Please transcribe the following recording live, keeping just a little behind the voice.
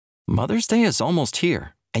Mother's Day is almost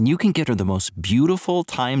here, and you can get her the most beautiful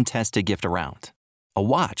time-tested gift around. A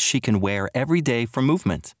watch she can wear every day from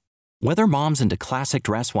Movement. Whether mom's into classic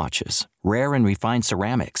dress watches, rare and refined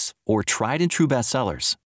ceramics, or tried and true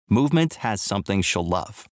bestsellers, Movement has something she'll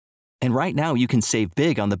love. And right now you can save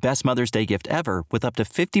big on the best Mother's Day gift ever with up to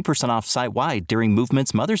 50% off site-wide during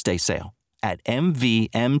Movement's Mother's Day sale at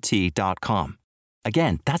mvmt.com.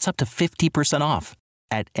 Again, that's up to 50% off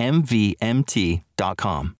at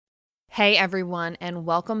mvmt.com. Hey everyone, and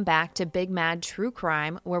welcome back to Big Mad True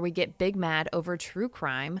Crime, where we get big mad over true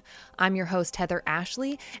crime. I'm your host, Heather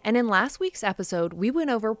Ashley, and in last week's episode, we went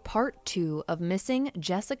over part 2 of missing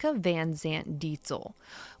Jessica VanZant Dietzel.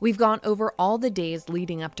 We've gone over all the days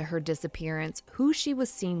leading up to her disappearance, who she was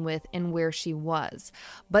seen with, and where she was.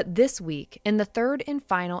 But this week, in the third and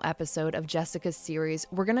final episode of Jessica's series,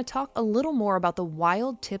 we're going to talk a little more about the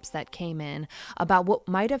wild tips that came in, about what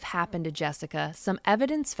might have happened to Jessica, some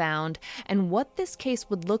evidence found, and what this case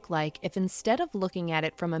would look like if instead of looking at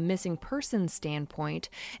it from a missing person standpoint,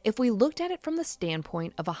 if we looked at it from the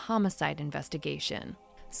standpoint of a homicide investigation.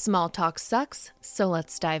 Small talk sucks, so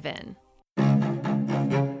let's dive in.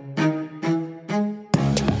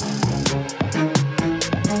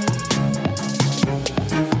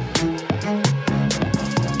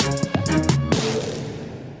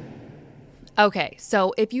 Okay,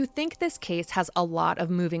 so if you think this case has a lot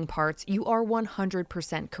of moving parts, you are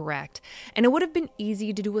 100% correct. And it would have been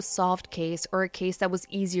easy to do a solved case or a case that was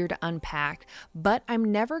easier to unpack, but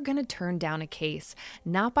I'm never going to turn down a case,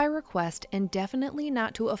 not by request and definitely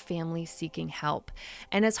not to a family seeking help.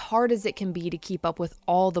 And as hard as it can be to keep up with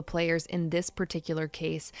all the players in this particular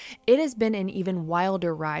case, it has been an even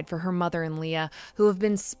wilder ride for her mother and Leah, who have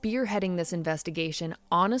been spearheading this investigation,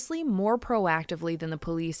 honestly more proactively than the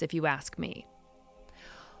police if you ask me.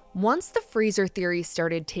 Once the freezer theory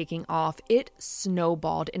started taking off, it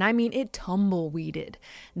snowballed, and I mean it tumbleweeded.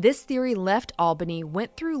 This theory left Albany,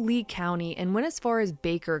 went through Lee County, and went as far as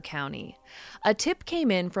Baker County. A tip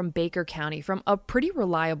came in from Baker County from a pretty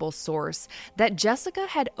reliable source that Jessica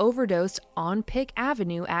had overdosed on Pick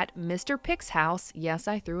Avenue at Mr. Pick's house. Yes,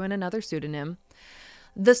 I threw in another pseudonym.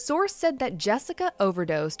 The source said that Jessica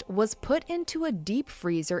overdosed, was put into a deep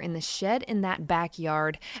freezer in the shed in that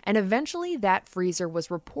backyard, and eventually that freezer was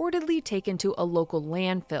reportedly taken to a local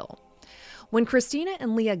landfill. When Christina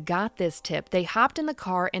and Leah got this tip, they hopped in the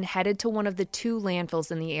car and headed to one of the 2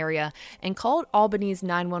 landfills in the area and called Albany's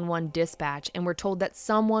 911 dispatch and were told that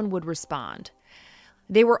someone would respond.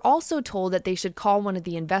 They were also told that they should call one of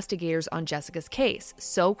the investigators on Jessica's case,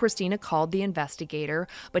 so Christina called the investigator,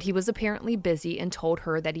 but he was apparently busy and told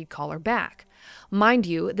her that he'd call her back. Mind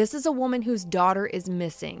you, this is a woman whose daughter is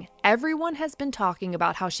missing. Everyone has been talking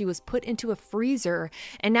about how she was put into a freezer,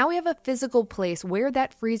 and now we have a physical place where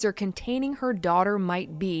that freezer containing her daughter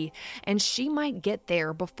might be, and she might get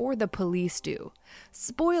there before the police do.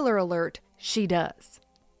 Spoiler alert, she does.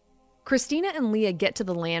 Christina and Leah get to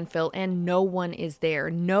the landfill and no one is there.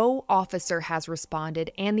 No officer has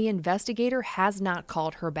responded and the investigator has not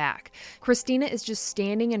called her back. Christina is just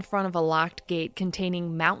standing in front of a locked gate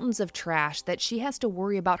containing mountains of trash that she has to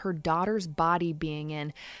worry about her daughter's body being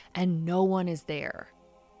in, and no one is there.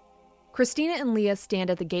 Christina and Leah stand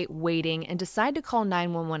at the gate waiting and decide to call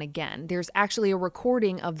 911 again. There's actually a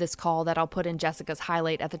recording of this call that I'll put in Jessica's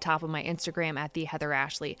highlight at the top of my Instagram at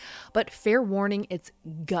 @TheHeatherAshley. But fair warning, it's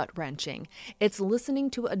gut-wrenching. It's listening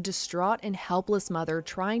to a distraught and helpless mother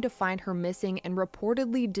trying to find her missing and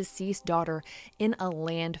reportedly deceased daughter in a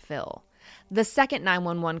landfill. The second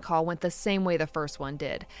 911 call went the same way the first one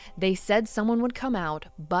did. They said someone would come out,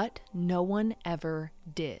 but no one ever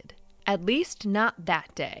did. At least not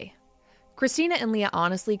that day. Christina and Leah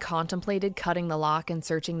honestly contemplated cutting the lock and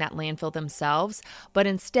searching that landfill themselves, but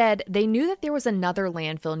instead, they knew that there was another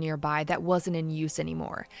landfill nearby that wasn't in use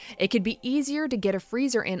anymore. It could be easier to get a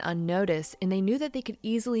freezer in unnoticed, and they knew that they could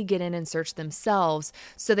easily get in and search themselves,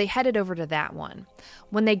 so they headed over to that one.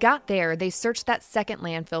 When they got there, they searched that second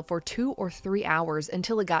landfill for 2 or 3 hours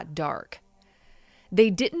until it got dark. They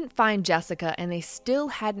didn't find Jessica, and they still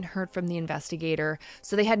hadn't heard from the investigator,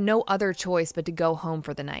 so they had no other choice but to go home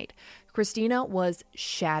for the night. Christina was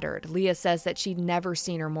shattered. Leah says that she'd never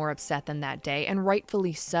seen her more upset than that day, and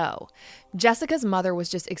rightfully so. Jessica's mother was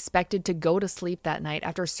just expected to go to sleep that night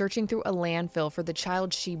after searching through a landfill for the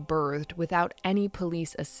child she birthed without any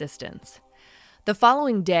police assistance. The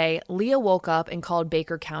following day, Leah woke up and called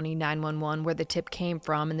Baker County 911 where the tip came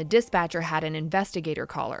from, and the dispatcher had an investigator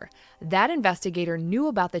call her. That investigator knew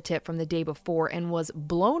about the tip from the day before and was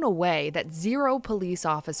blown away that 0 police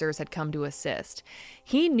officers had come to assist.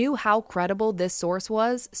 He knew how credible this source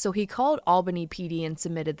was, so he called Albany PD and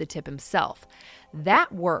submitted the tip himself.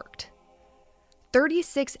 That worked.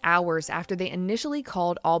 36 hours after they initially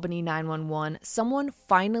called Albany 911, someone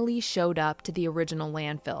finally showed up to the original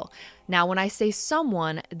landfill. Now, when I say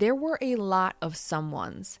someone, there were a lot of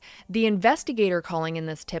someones. The investigator calling in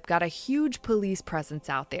this tip got a huge police presence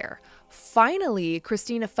out there. Finally,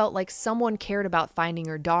 Christina felt like someone cared about finding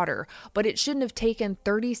her daughter, but it shouldn't have taken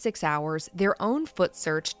 36 hours, their own foot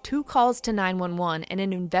search, 2 calls to 911, and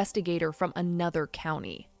an investigator from another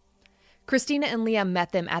county. Christina and Leah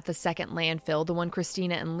met them at the second landfill, the one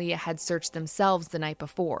Christina and Leah had searched themselves the night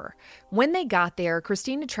before. When they got there,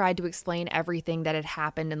 Christina tried to explain everything that had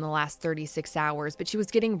happened in the last 36 hours, but she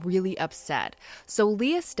was getting really upset. So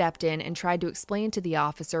Leah stepped in and tried to explain to the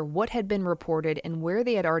officer what had been reported and where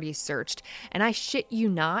they had already searched. And I shit you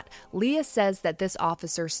not, Leah says that this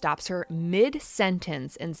officer stops her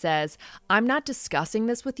mid-sentence and says, "I'm not discussing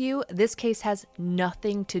this with you. This case has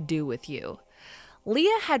nothing to do with you."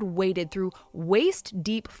 Leah had waded through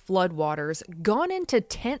waist-deep floodwaters, gone into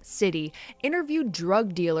Tent City, interviewed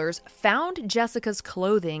drug dealers, found Jessica's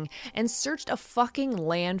clothing, and searched a fucking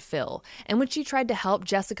landfill. And when she tried to help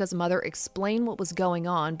Jessica's mother explain what was going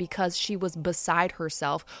on because she was beside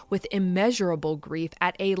herself with immeasurable grief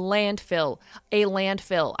at a landfill,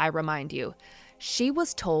 I remind you, she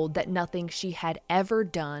was told that nothing she had ever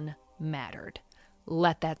done mattered.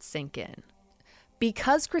 Let that sink in.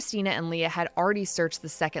 Because Christina and Leah had already searched the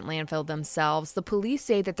second landfill themselves, the police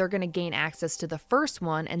say that they're going to gain access to the first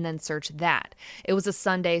one and then search that. It was a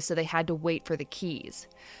Sunday, so they had to wait for the keys.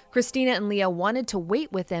 Christina and Leah wanted to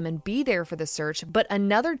wait with them and be there for the search, but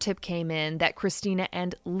another tip came in that Christina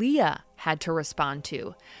and Leah had to respond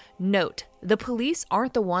to. Note, the police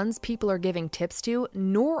aren't the ones people are giving tips to,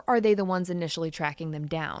 nor are they the ones initially tracking them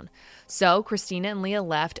down. So Christina and Leah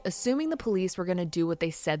left, assuming the police were going to do what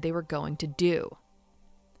they said they were going to do.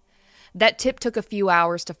 That tip took a few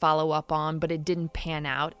hours to follow up on, but it didn't pan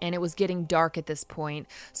out, and it was getting dark at this point.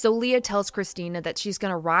 So Leah tells Christina that she's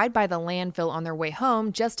going to ride by the landfill on their way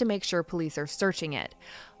home just to make sure police are searching it.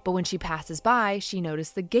 But when she passes by, she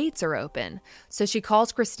noticed the gates are open. So she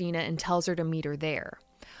calls Christina and tells her to meet her there.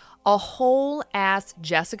 A whole-ass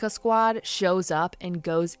Jessica squad shows up and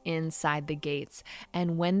goes inside the gates.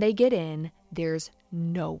 And when they get in, there's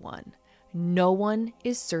no one. No one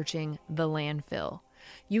is searching the landfill.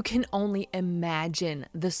 You can only imagine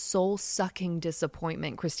the soul-sucking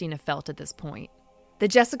disappointment Christina felt at this point. The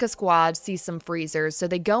Jessica squad sees some freezers, so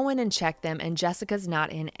they go in and check them, and Jessica's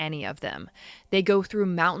not in any of them. They go through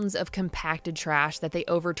mountains of compacted trash that they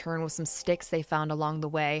overturn with some sticks they found along the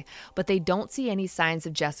way, but they don't see any signs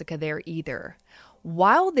of Jessica there either.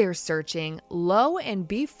 While they're searching, lo and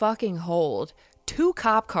behold, 2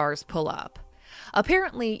 cop cars pull up.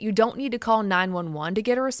 Apparently, you don't need to call 911 to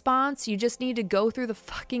get a response. You just need to go through the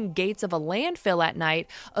fucking gates of a landfill at night,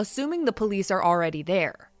 assuming the police are already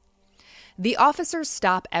there. The officers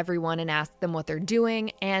stop everyone and ask them what they're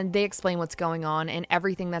doing, and they explain what's going on and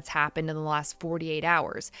everything that's happened in the last 48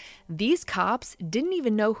 hours. These cops didn't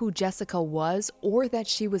even know who Jessica was or that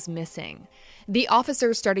she was missing. The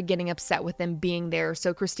officers started getting upset with them being there,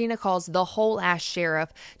 so Christina calls the whole-ass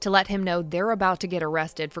sheriff to let him know they're about to get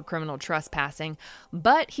arrested for criminal trespassing,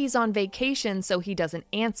 but he's on vacation, so he doesn't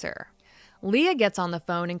answer. Leah gets on the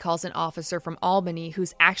phone and calls an officer from Albany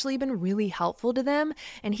who's actually been really helpful to them,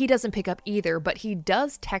 and he doesn't pick up either, but he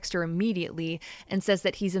does text her immediately and says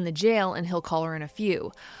that he's in the jail and he'll call her in a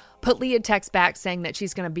few. But Leah texts back saying that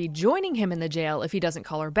she's going to be joining him in the jail if he doesn't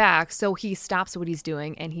call her back, so he stops what he's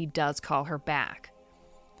doing and he does call her back.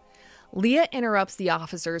 Leah interrupts the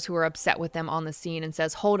officers who are upset with them on the scene and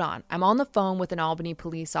says, "Hold on, I'm on the phone with an Albany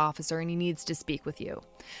police officer and he needs to speak with you."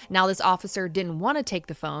 Now, this officer didn't want to take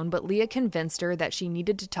the phone, but Leah convinced her that she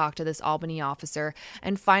needed to talk to this Albany officer,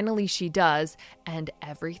 and finally she does, and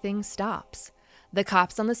everything stops. The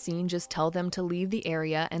cops on the scene just tell them to leave the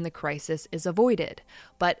area and the crisis is avoided.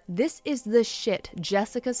 But this is the shit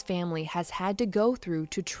Jessica's family has had to go through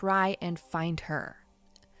to try and find her.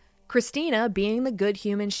 Christina, being the good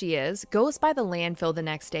human she is, goes by the landfill the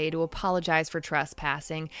next day to apologize for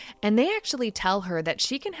trespassing, and they actually tell her that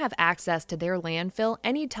she can have access to their landfill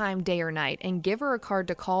anytime, day or night, and give her a card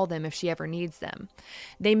to call them if she ever needs them.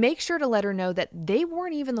 They make sure to let her know that they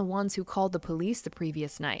weren't even the ones who called the police the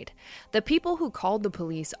previous night. The people who called the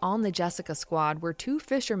police on the Jessica squad were 2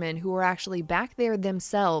 fishermen who were actually back there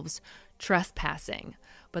themselves trespassing.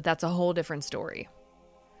 but that's a whole different story.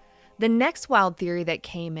 The next wild theory that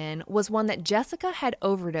came in was one that Jessica had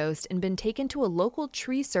overdosed and been taken to a local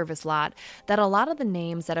tree service lot that a lot of the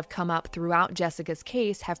names that have come up throughout Jessica's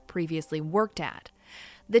case have previously worked at.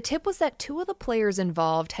 The tip was that 2 of the players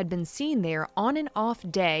involved had been seen there on an off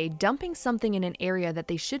day dumping something in an area that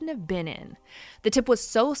they shouldn't have been in. The tip was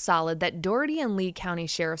so solid that Dougherty and Lee County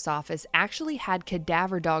Sheriff's Office actually had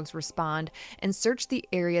cadaver dogs respond and search the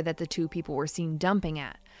area that the 2 people were seen dumping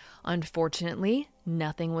at. Unfortunately,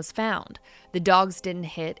 nothing was found. The dogs didn't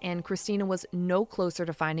hit, and Christina was no closer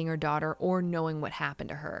to finding her daughter or knowing what happened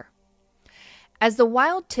to her. As the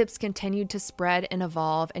wild tips continued to spread and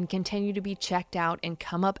evolve and continue to be checked out and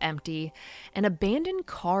come up empty, an abandoned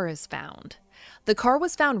car is found. The car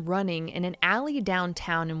was found running in an alley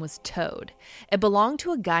downtown and was towed. It belonged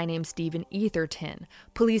to a guy named Stephen Etherton.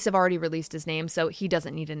 Police have already released his name, so he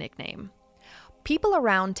doesn't need a nickname. People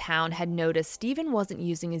around town had noticed Stephen wasn't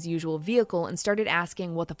using his usual vehicle and started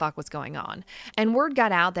asking what the fuck was going on. And word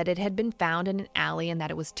got out that it had been found in an alley and that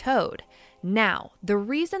it was towed. Now, the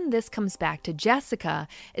reason this comes back to Jessica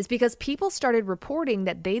is because people started reporting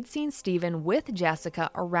that they'd seen Stephen with Jessica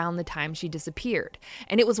around the time she disappeared.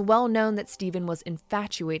 And it was well known that Stephen was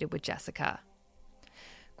infatuated with Jessica.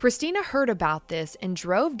 Christina heard about this and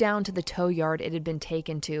drove down to the tow yard it had been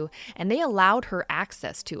taken to, and they allowed her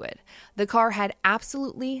access to it. The car had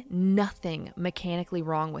absolutely nothing mechanically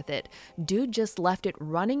wrong with it. Dude just left it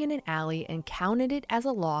running in an alley and counted it as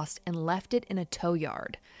a loss and left it in a tow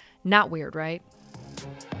yard. Not weird, right?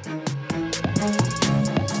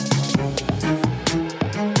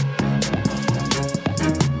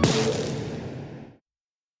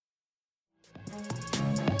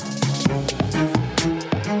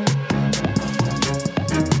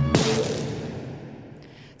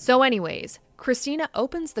 So anyways, Christina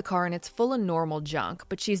opens the car and it's full of normal junk,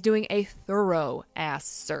 but she's doing a thorough ass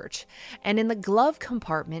search. And in the glove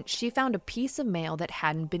compartment, she found a piece of mail that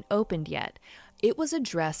hadn't been opened yet. It was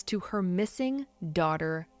addressed to her missing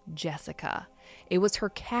daughter, Jessica. It was her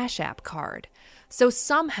Cash App card. So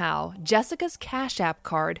somehow, Jessica's Cash App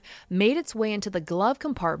card made its way into the glove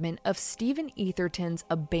compartment of Stephen Etherton's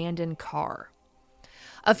abandoned car.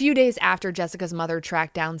 A few days after Jessica's mother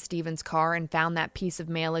tracked down Stephen's car and found that piece of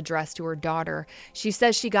mail addressed to her daughter, she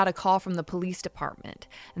says she got a call from the police department.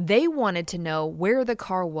 They wanted to know where the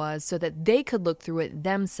car was so that they could look through it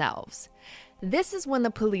themselves. This is when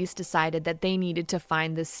the police decided that they needed to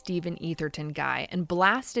find this Stephen Etherton guy and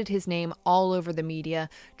blasted his name all over the media,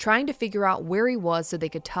 trying to figure out where he was so they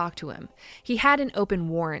could talk to him. He had an open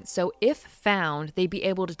warrant, so if found, they'd be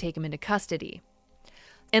able to take him into custody.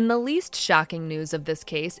 In the least shocking news of this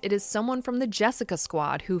case, it is someone from the Jessica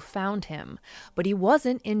squad who found him. But he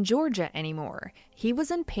wasn't in Georgia anymore. He was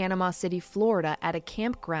in Panama City, Florida at a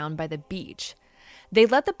campground by the beach. They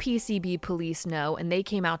let the PCB police know and they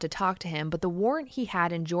came out to talk to him, but the warrant he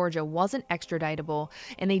had in Georgia wasn't extraditable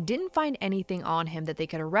and they didn't find anything on him that they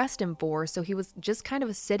could arrest him for, so he was just kind of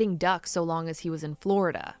a sitting duck so long as he was in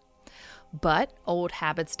Florida. But old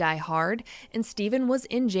habits die hard, and Stephen was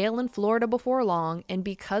in jail in Florida before long, and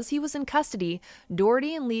because he was in custody,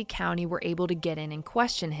 Dougherty and Lee County were able to get in and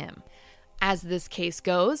question him. As this case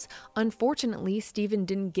goes, unfortunately, Stephen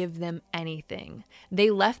didn't give them anything. They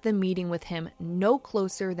left the meeting with him no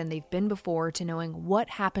closer than they've been before to knowing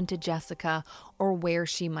what happened to Jessica or where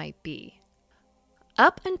she might be.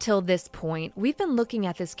 Up until this point, we've been looking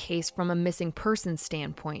at this case from a missing person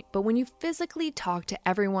standpoint, but when you physically talk to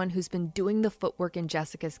everyone who's been doing the footwork in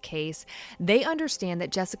Jessica's case, they understand that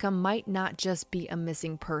Jessica might not just be a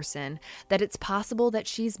missing person, that it's possible that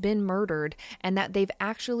she's been murdered, and that they've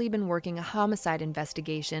actually been working a homicide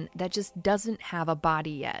investigation that just doesn't have a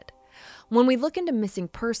body yet. When we look into missing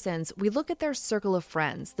persons, we look at their circle of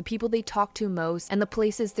friends, the people they talk to most, and the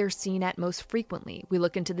places they're seen at most frequently. We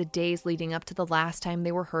look into the days leading up to the last time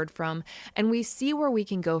they were heard from, and we see where we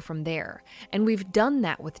can go from there. And we've done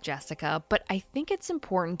that with Jessica, but I think it's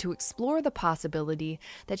important to explore the possibility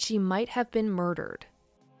that she might have been murdered.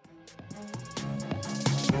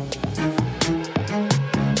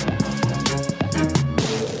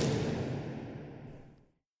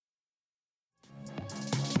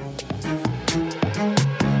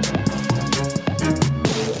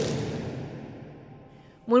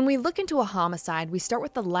 When we look into a homicide, we start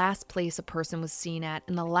with the last place a person was seen at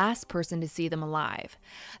and the last person to see them alive.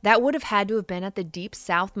 That would have had to have been at the Deep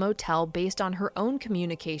South Motel based on her own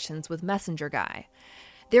communications with Messenger Guy.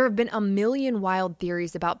 There have been a million wild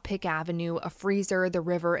theories about Pick Avenue, a freezer, the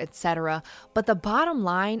river, etc., but the bottom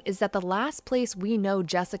line is that the last place we know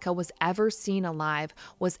Jessica was ever seen alive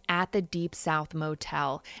was at the Deep South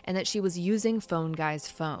Motel, and that she was using Phone Guy's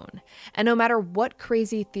phone. And no matter what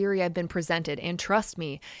crazy theory I've been presented, and trust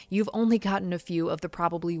me, you've only gotten a few of the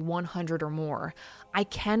probably 100 or more, I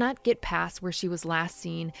cannot get past where she was last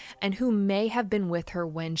seen and who may have been with her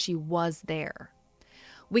when she was there.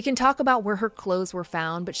 We can talk about where her clothes were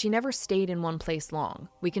found, but she never stayed in one place long.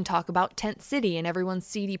 We can talk about Tent City and everyone's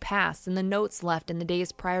seedy past and the notes left in the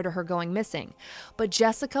days prior to her going missing. But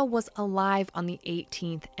Jessica was alive on the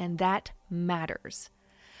 18th, and that matters.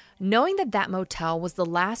 Knowing that that motel was the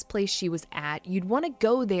last place she was at, you'd want to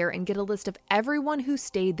go there and get a list of everyone who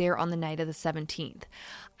stayed there on the night of the 17th.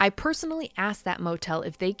 I personally asked that motel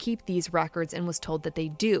if they keep these records and was told that they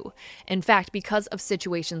do. In fact, because of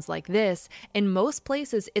situations like this, in most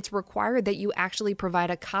places it's required that you actually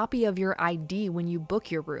provide a copy of your ID when you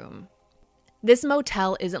book your room. This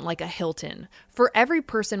motel isn't like a Hilton. For every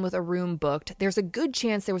person with a room booked, there's a good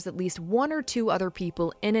chance there was at least one or two other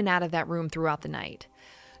people in and out of that room throughout the night.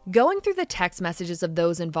 Going through the text messages of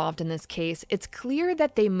those involved in this case, it's clear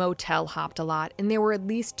that they motel hopped a lot, and there were at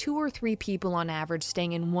least 2 or 3 people on average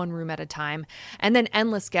staying in one room at a time, and then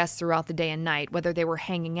endless guests throughout the day and night, whether they were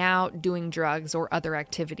hanging out, doing drugs, or other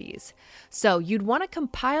activities. So you'd want to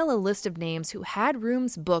compile a list of names who had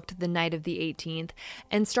rooms booked the night of the 18th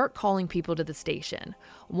and start calling people to the station.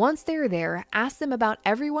 Once they're there, ask them about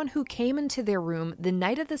everyone who came into their room the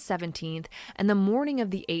night of the 17th and the morning of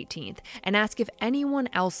the 18th, and ask if anyone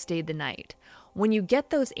else stayed the night. When you get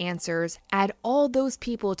those answers, add all those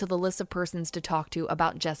people to the list of persons to talk to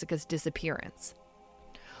about Jessica's disappearance.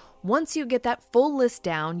 Once you get that full list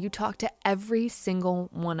down, you talk to every single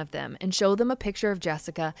one of them and show them a picture of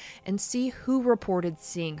Jessica and see who reported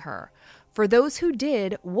seeing her. For those who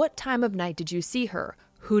did, what time of night did you see her?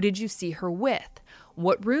 Who did you see her with?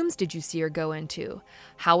 What rooms did you see her go into?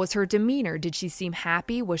 How was her demeanor? Did she seem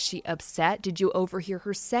happy? Was she upset? Did you overhear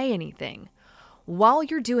her say anything? While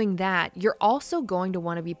you're doing that, you're also going to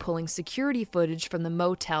want to be pulling security footage from the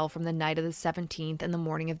motel from the night of the 17th and the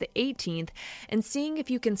morning of the 18th and seeing if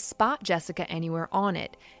you can spot Jessica anywhere on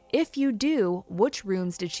it. If you do, which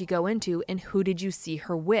rooms did she go into and who did you see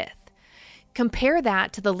her with? Compare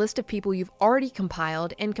that to the list of people you've already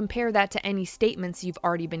compiled and compare that to any statements you've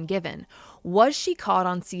already been given. Was she caught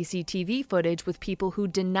on CCTV footage with people who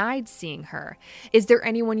denied seeing her? Is there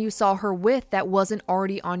anyone you saw her with that wasn't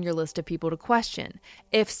already on your list of people to question?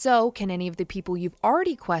 If so, can any of the people you've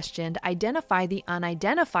already questioned identify the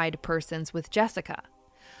unidentified persons with Jessica?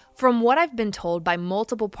 From what I've been told by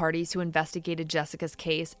multiple parties who investigated Jessica's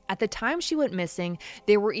case, at the time she went missing,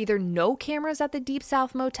 there were either no cameras at the Deep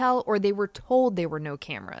South Motel or they were told there were no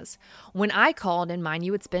cameras. When I called, and mind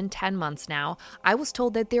you, it's been 10 months now, I was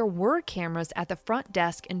told that there were cameras at the front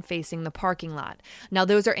desk and facing the parking lot. Now,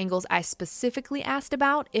 those are angles I specifically asked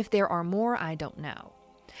about. If there are more, I don't know.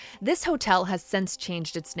 This hotel has since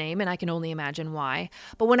changed its name, and I can only imagine why.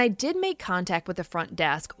 But when I did make contact with the front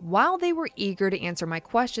desk, while they were eager to answer my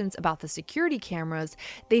questions about the security cameras,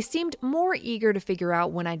 they seemed more eager to figure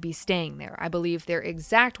out when I'd be staying there. I believe their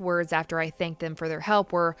exact words after I thanked them for their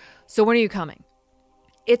help were, "So when are you coming?"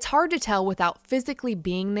 It's hard to tell without physically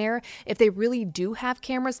being there if they really do have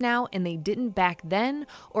cameras now and they didn't back then,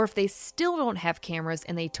 or if they still don't have cameras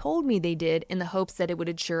and they told me they did in the hopes that it would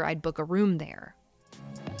ensure I'd book a room there.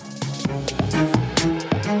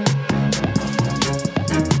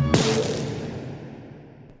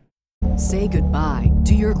 Say goodbye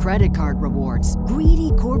to your credit card rewards.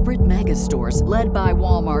 Greedy corporate mega stores, led by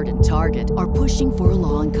Walmart and Target, are pushing for a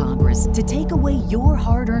law in Congress to take away your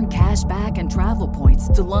hard-earned cash back and travel points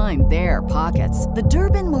to line their pockets. The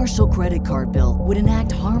Durbin-Marshall credit card bill would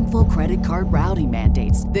enact harmful credit card routing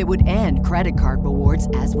mandates that would end credit card rewards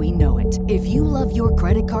as we know it. If you love your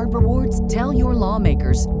credit card rewards, tell your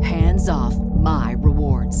lawmakers, hands off my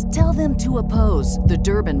rewards. Tell them to oppose the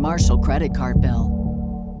Durbin-Marshall credit card bill.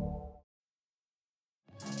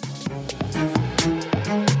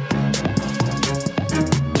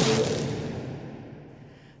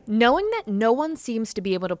 Knowing that no one seems to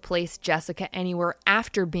be able to place Jessica anywhere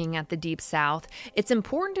after being at the Deep South, it's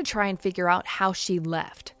important to try and figure out how she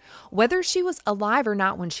left. Whether she was alive or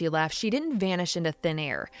not when she left, she didn't vanish into thin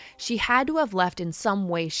air. She had to have left in some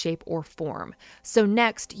way, shape, or form. So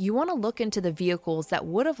next, you want to look into the vehicles that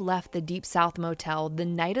would have left the Deep South Motel the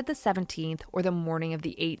night of the 17th or the morning of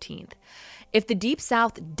the 18th. If the Deep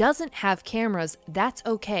South doesn't have cameras, that's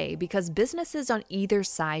okay because businesses on either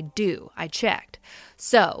side do. I checked.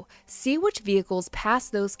 So, see which vehicles pass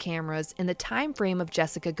those cameras in the time frame of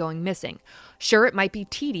Jessica going missing. Sure, it might be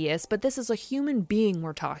tedious, but this is a human being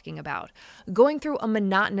we're talking about. Going through a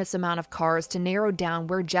monotonous amount of cars to narrow down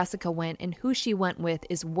where Jessica went and who she went with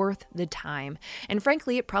is worth the time. And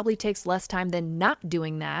frankly, it probably takes less time than not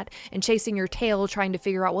doing that and chasing your tail trying to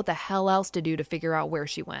figure out what the hell else to do to figure out where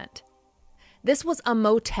she went. This was a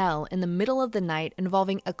motel in the middle of the night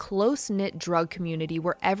involving a close-knit drug community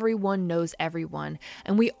where everyone knows everyone,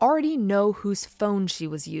 and we already know whose phone she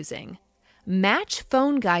was using. Match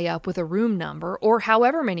phone guy up with a room number or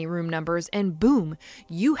however many room numbers, and boom,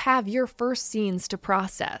 you have your first scenes to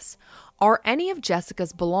process. Are any of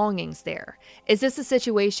Jessica's belongings there? Is this a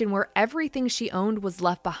situation where everything she owned was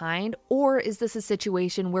left behind, or is this a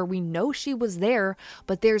situation where we know she was there,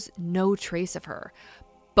 but there's no trace of her?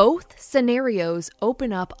 Both scenarios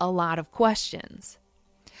open up a lot of questions.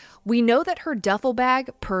 We know that her duffel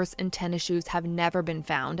bag, purse, and tennis shoes have never been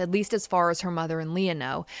found, at least as far as her mother and Leah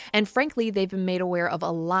know, and frankly, they've been made aware of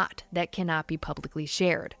a lot that cannot be publicly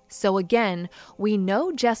shared. So again, we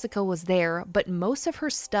know Jessica was there, but most of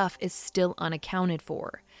her stuff is still unaccounted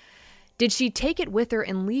for. Did she take it with her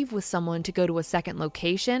and leave with someone to go to a second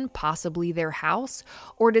location, possibly their house?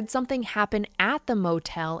 Or did something happen at the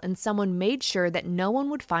motel and someone made sure that no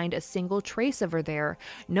one would find a single trace of her there,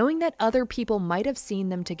 knowing that other people might have seen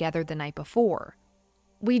them together the night before?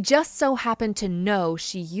 We just so happen to know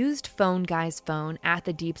she used phone guy's phone at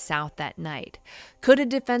the Deep South that night. Could a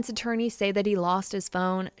defense attorney say that he lost his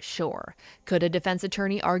phone? Sure. Could a defense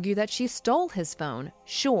attorney argue that she stole his phone?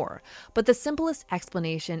 Sure. But the simplest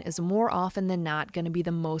explanation is more often than not going to be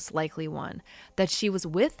the most likely one, that she was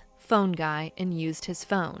with phone guy and used his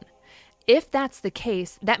phone. If that's the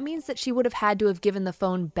case, that means that she would have had to have given the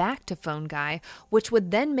phone back to phone guy, which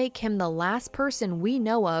would then make him the last person we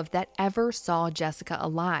know of that ever saw Jessica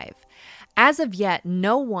alive. As of yet,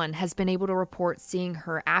 no one has been able to report seeing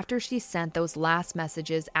her after she sent those last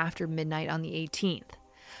messages after midnight on the 18th.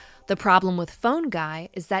 The problem with phone guy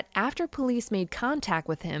is that after police made contact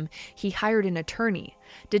with him, he hired an attorney.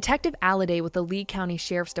 Detective Alliday with the Lee County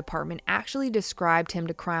Sheriff's Department actually described him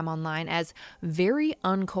to Crime Online as very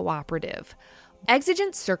uncooperative.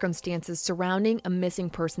 Exigent circumstances surrounding a missing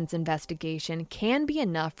persons investigation can be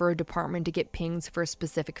enough for a department to get pings for a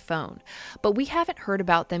specific phone, but we haven't heard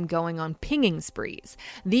about them going on pinging sprees.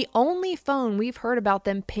 The only phone we've heard about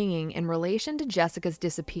them pinging in relation to Jessica's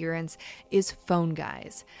disappearance is phone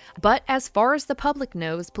guys. But as far as the public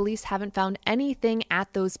knows, police haven't found anything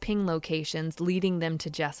at those ping locations leading them to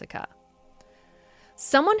Jessica.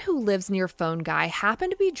 Someone who lives near phone guy happened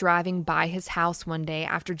to be driving by his house one day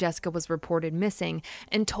after Jessica was reported missing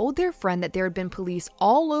and told their friend that there had been police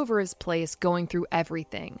all over his place going through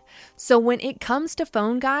everything. So when it comes to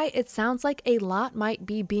phone guy, it sounds like a lot might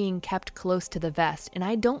be being kept close to the vest, and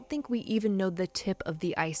I don't think we even know the tip of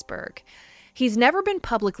the iceberg. He's never been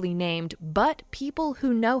publicly named, but people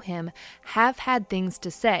who know him have had things to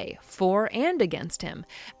say, for and against him,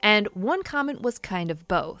 and one comment was kind of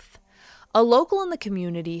both. A local in the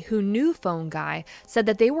community who knew phone guy said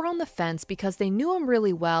that they were on the fence because they knew him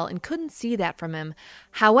really well and couldn't see that from him.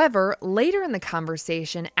 However, later in the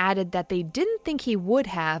conversation added that they didn't think he would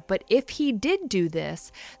have, but if he did do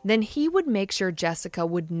this, then he would make sure Jessica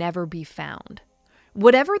would never be found.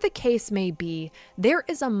 Whatever the case may be, there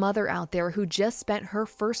is a mother out there who just spent her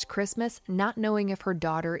first Christmas not knowing if her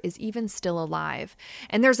daughter is even still alive.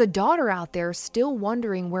 And there's a daughter out there still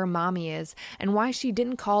wondering where mommy is and why she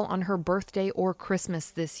didn't call on her birthday or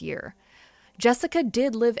Christmas this year. Jessica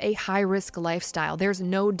did live a high-risk lifestyle, there's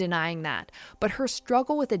no denying that, but her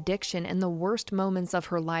struggle with addiction and the worst moments of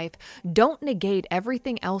her life don't negate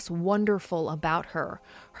everything else wonderful about her.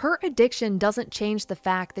 Her addiction doesn't change the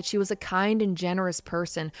fact that she was a kind and generous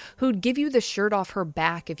person who'd give you the shirt off her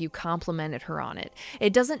back if you complimented her on it.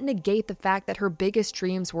 It doesn't negate the fact that her biggest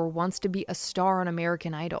dreams were once to be a star on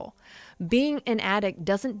American Idol. Being an addict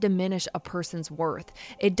doesn't diminish a person's worth.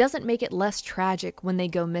 It doesn't make it less tragic when they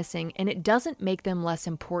go missing, and it doesn't make them less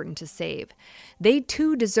important to save. They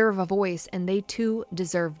too deserve a voice, and they too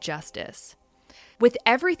deserve justice. With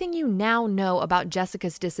everything you now know about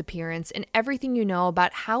Jessica's disappearance and everything you know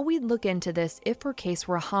about how we'd look into this if her case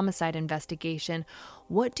were a homicide investigation,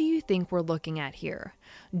 what do you think we're looking at here?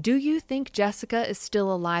 Do you think Jessica is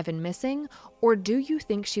still alive and missing, or do you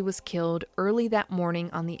think she was killed early that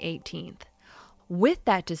morning on the 18th? With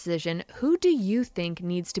that decision, who do you think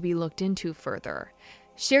needs to be looked into further?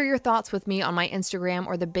 Share your thoughts with me on my Instagram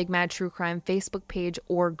or the Big Mad True Crime Facebook page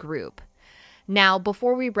or group. Now,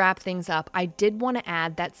 before we wrap things up, I did want to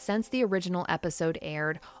add that since the original episode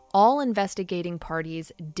aired, all investigating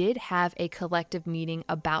parties did have a collective meeting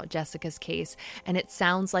about Jessica's case, and it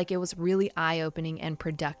sounds like it was really eye-opening and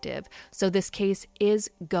productive. So this case is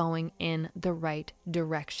going in the right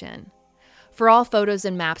direction. For all photos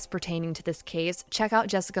and maps pertaining to this case, check out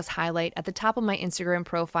Jessica's highlight at the top of my Instagram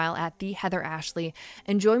profile at @TheHeatherAshley,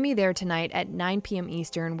 and join me there tonight at 9 p.m.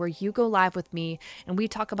 Eastern, where you go live with me and we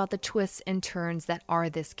talk about the twists and turns that are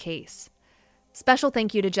this case. Special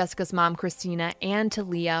thank you to Jessica's mom, Christina, and to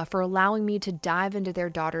Leah for allowing me to dive into their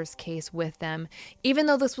daughter's case with them. Even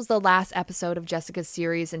though this was the last episode of Jessica's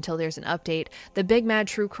series until there's an update, the Big Mad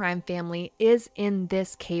True Crime family is in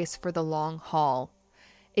this case for the long haul.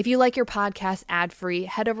 If you like your podcast ad-free,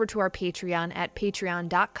 head over to our Patreon at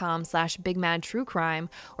patreon.com/BigMadTrueCrime,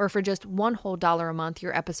 or for just $1 a month,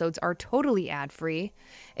 your episodes are totally ad-free.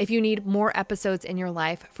 If you need more episodes in your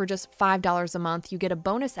life, for just $5 a month, you get a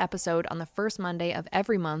bonus episode on the first Monday of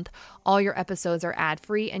every month. All your episodes are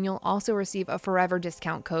ad-free, and you'll also receive a forever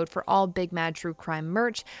discount code for all Big Mad True Crime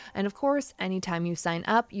merch. And of course, anytime you sign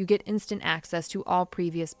up, you get instant access to all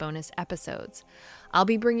previous bonus episodes. I'll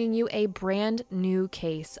be bringing you a brand new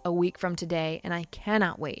case a week from today, and I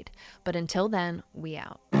cannot wait. But until then, we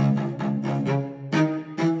out.